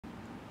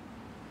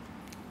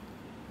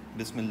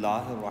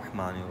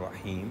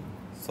Bismillahir-Rahmanir-Rahim.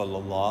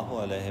 Sallallahu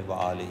alayhi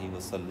wa alihi wa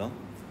sallam.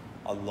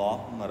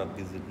 Allahumma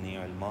rabbi zidni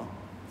ilma.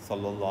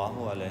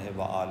 Sallallahu alayhi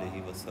wa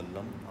alihi wa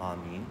sallam.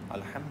 Ameen.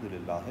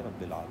 Alhamdulillahi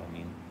rabbil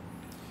alameen.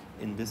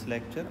 In this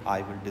lecture,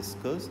 I will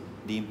discuss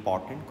the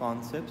important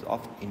concepts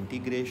of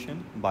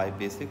integration by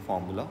basic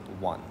formula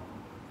 1.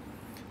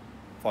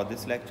 For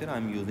this lecture, I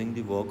am using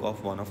the work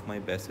of one of my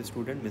best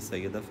students, Miss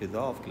Sayyida Fiza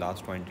of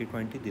class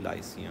 2020, the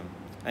Lyceum.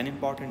 An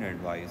important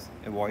advice: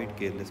 avoid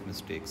careless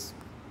mistakes.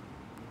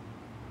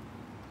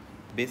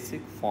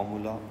 Basic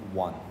formula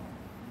 1.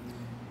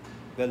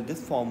 Well, this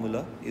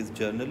formula is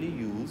generally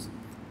used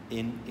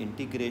in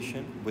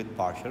integration with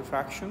partial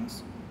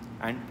fractions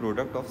and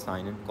product of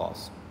sine and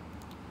cos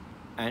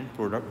and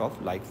product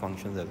of like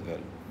functions as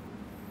well.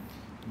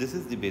 This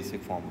is the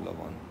basic formula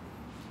 1.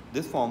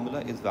 This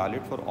formula is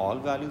valid for all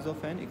values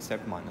of n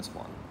except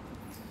 -1.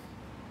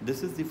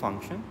 This is the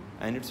function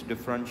and its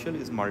differential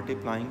is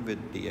multiplying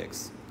with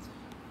dx.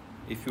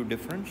 If you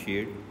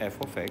differentiate f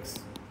of x,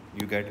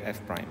 you get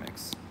f prime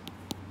x.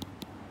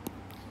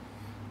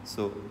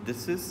 So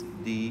this is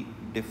the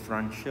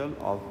differential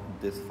of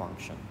this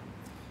function.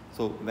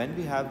 So when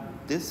we have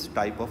this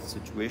type of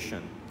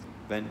situation,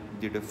 when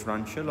the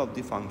differential of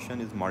the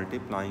function is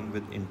multiplying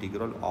with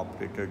integral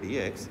operator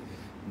dx,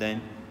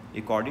 then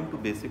according to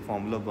basic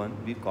formula 1,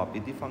 we copy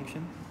the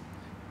function,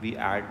 we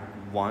add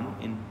 1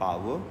 in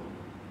power,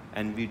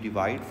 and we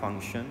divide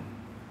function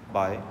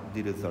by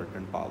the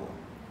resultant power,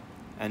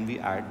 and we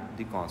add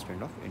the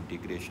constant of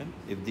integration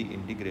if the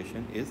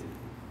integration is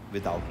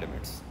without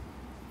limits.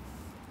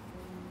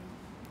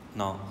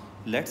 Now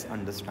let's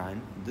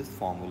understand this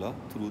formula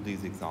through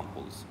these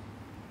examples.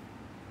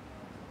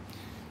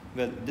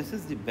 Well, this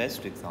is the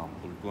best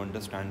example to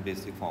understand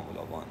basic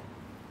formula 1.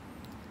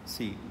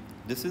 See,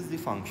 this is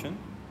the function.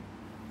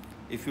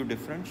 If you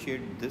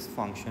differentiate this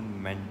function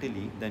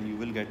mentally, then you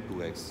will get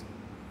 2x.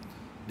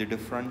 The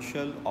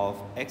differential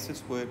of x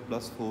squared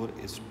plus 4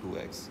 is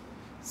 2x.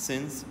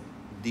 Since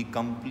the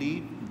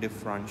complete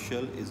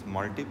differential is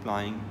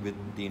multiplying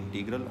with the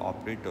integral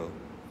operator,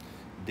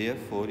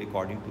 therefore,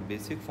 according to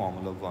basic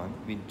formula 1,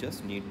 we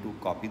just need to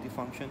copy the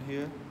function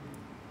here,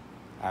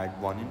 add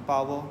 1 in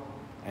power,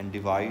 and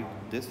divide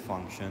this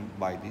function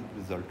by the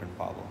resultant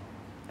power,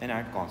 and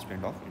add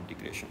constant of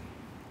integration.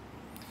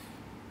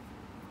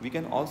 We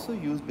can also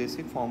use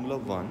basic formula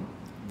 1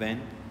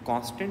 when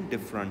constant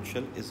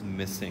differential is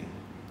missing.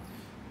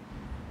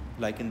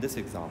 Like in this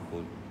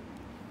example,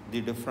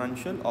 the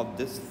differential of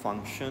this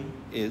function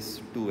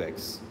is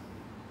 2x,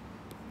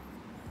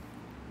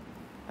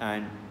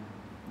 and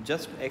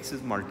just x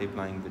is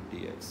multiplying with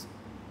dx.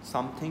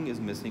 Something is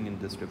missing in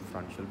this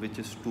differential, which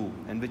is 2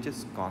 and which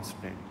is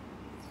constant.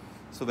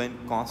 So when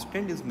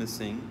constant is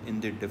missing in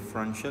the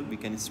differential, we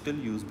can still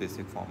use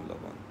basic formula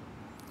 1.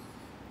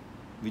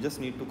 We just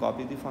need to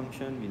copy the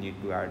function, we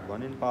need to add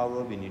 1 in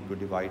power, we need to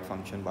divide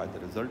function by the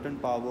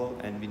resultant power,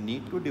 and we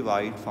need to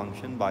divide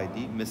function by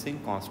the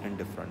missing constant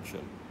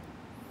differential.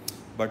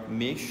 But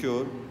make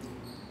sure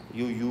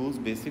you use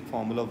basic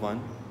formula 1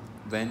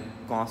 when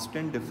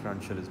constant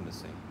differential is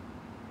missing.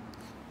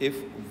 If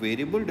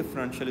variable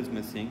differential is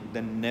missing,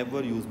 then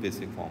never use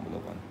basic formula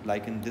 1.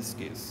 Like in this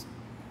case,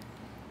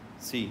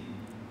 see,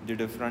 the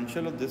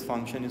differential of this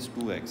function is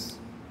 2x.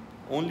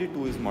 Only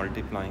 2 is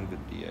multiplying with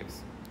dx,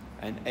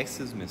 and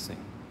x is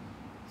missing.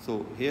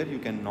 So here you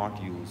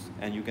cannot use,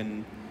 and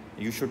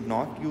you should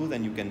not use,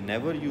 and you can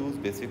never use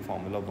basic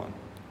formula 1,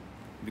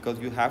 because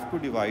you have to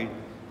divide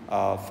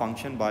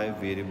function by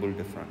variable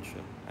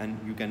differential, and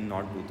you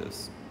cannot do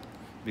this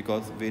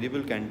because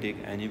variable can take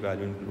any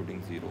value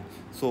including 0.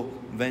 So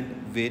when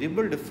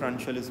variable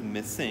differential is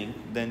missing,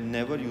 then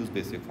never use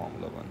basic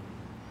formula 1.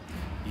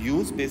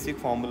 Use basic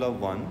formula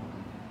 1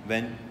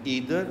 when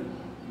either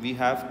we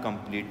have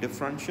complete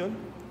differential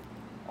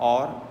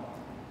or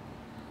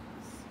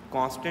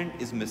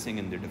constant is missing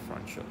in the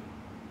differential.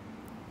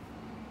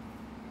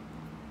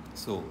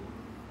 So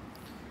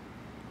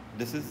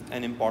this is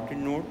an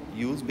important note.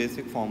 Use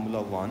basic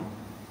formula 1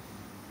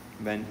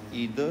 when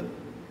either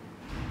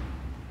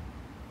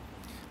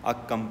a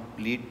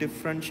complete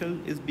differential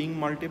is being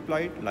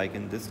multiplied, like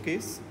in this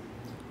case,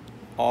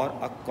 or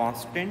a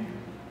constant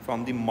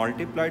from the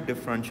multiplied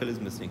differential is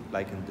missing,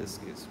 like in this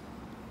case,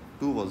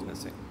 2 was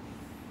missing.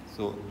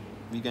 So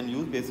we can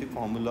use basic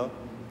formula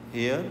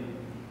here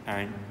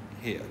and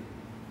here,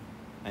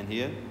 and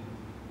here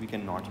we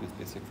cannot use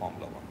basic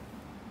formula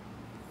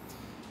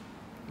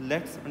 1.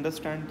 Let's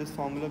understand this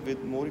formula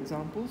with more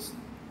examples.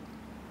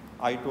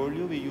 I told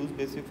you we use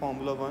basic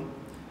formula 1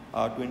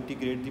 to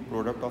integrate the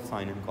product of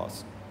sine and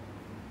cos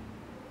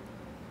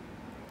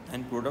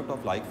and product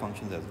of like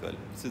functions as well.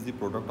 This is the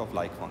product of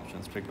like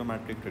functions,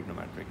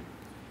 trigonometric.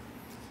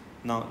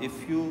 Now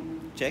if you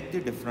check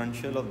the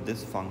differential of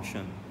this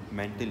function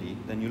mentally,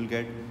 then you'll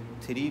get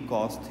 3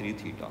 cos 3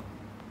 theta.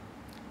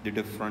 The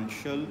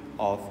differential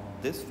of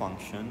this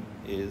function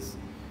is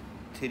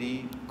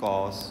 3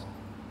 cos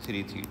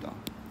 3 theta.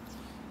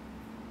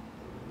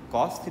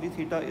 Cos 3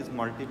 theta is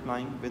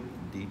multiplying with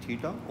d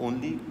theta,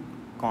 only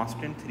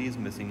constant 3 is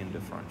missing in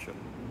differential.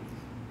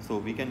 So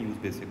we can use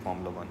basic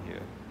formula 1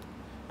 here.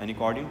 And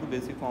according to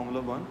basic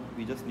formula 1,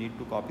 we just need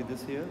to copy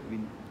this here. We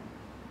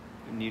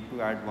need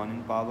to add 1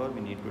 in power.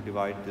 We need to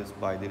divide this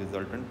by the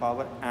resultant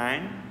power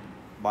and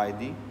by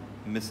the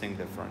missing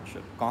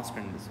differential,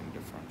 constant missing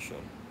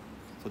differential.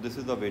 So this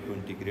is the way to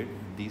integrate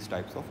these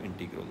types of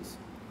integrals.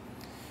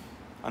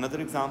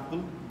 Another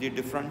example, the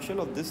differential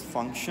of this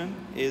function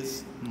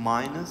is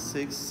minus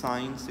 6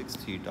 sine 6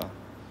 theta.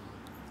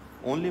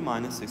 Only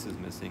minus 6 is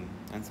missing,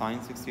 and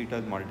sine 6 theta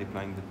is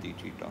multiplying with d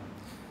theta.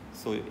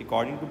 So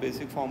according to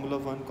basic formula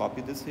 1,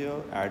 copy this here,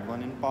 add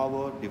 1 in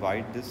power,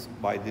 divide this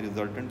by the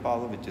resultant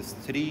power, which is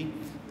 3,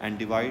 and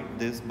divide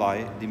this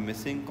by the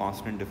missing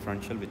constant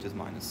differential, which is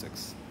minus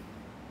 6.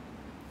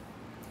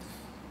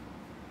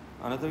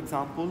 Another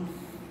example,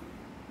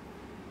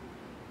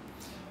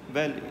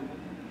 well,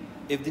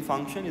 if the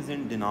function is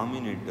in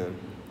denominator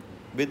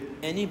with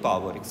any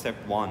power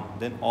except 1,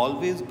 then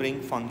always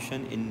bring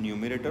function in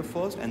numerator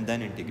first and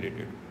then integrate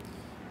it.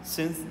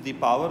 Since the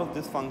power of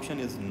this function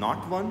is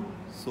not 1,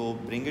 so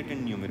bring it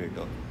in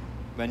numerator.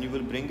 When you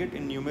will bring it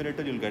in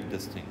numerator, you'll get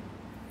this thing.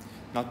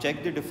 Now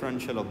check the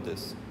differential of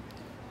this.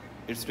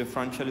 Its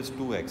differential is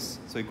 2x.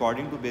 So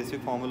according to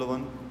basic formula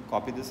 1,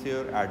 copy this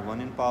here, add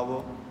 1 in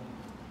power.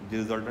 The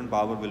resultant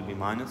power will be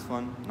minus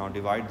 1. Now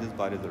divide this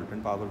by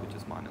resultant power, which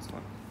is minus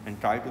 1. And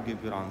try to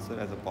give your answer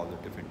as a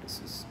positive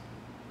indices.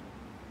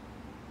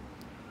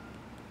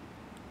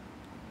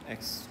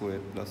 X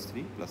squared plus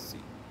 3 plus c.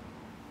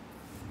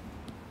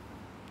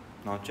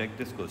 Now check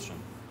this question.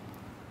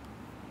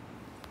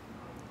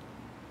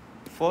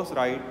 First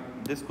write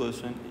this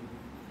question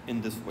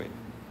in this way.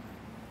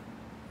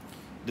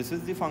 This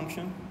is the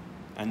function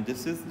and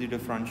this is the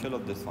differential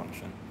of this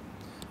function.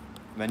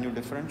 When you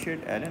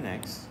differentiate ln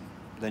x,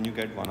 then you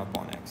get 1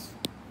 upon x.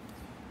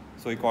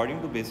 So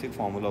according to basic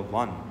formula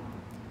 1,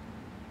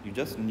 you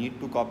just need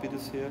to copy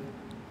this here.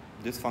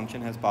 This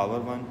function has power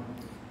 1,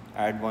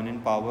 add 1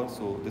 in power,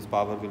 so this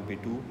power will be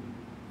 2.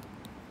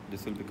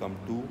 This will become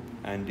 2,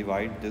 and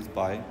divide this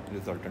by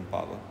resultant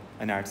power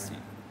and add c.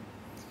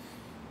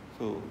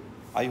 So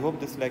I hope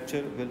this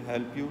lecture will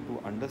help you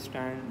to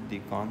understand the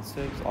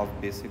concepts of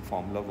basic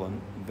formula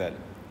 1 well.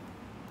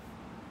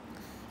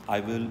 I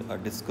will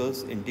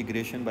discuss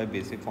integration by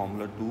basic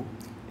formula 2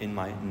 in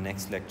my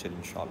next lecture,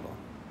 inshallah.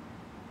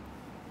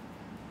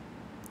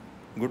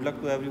 Good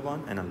luck to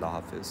everyone, and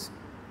Allah Hafiz.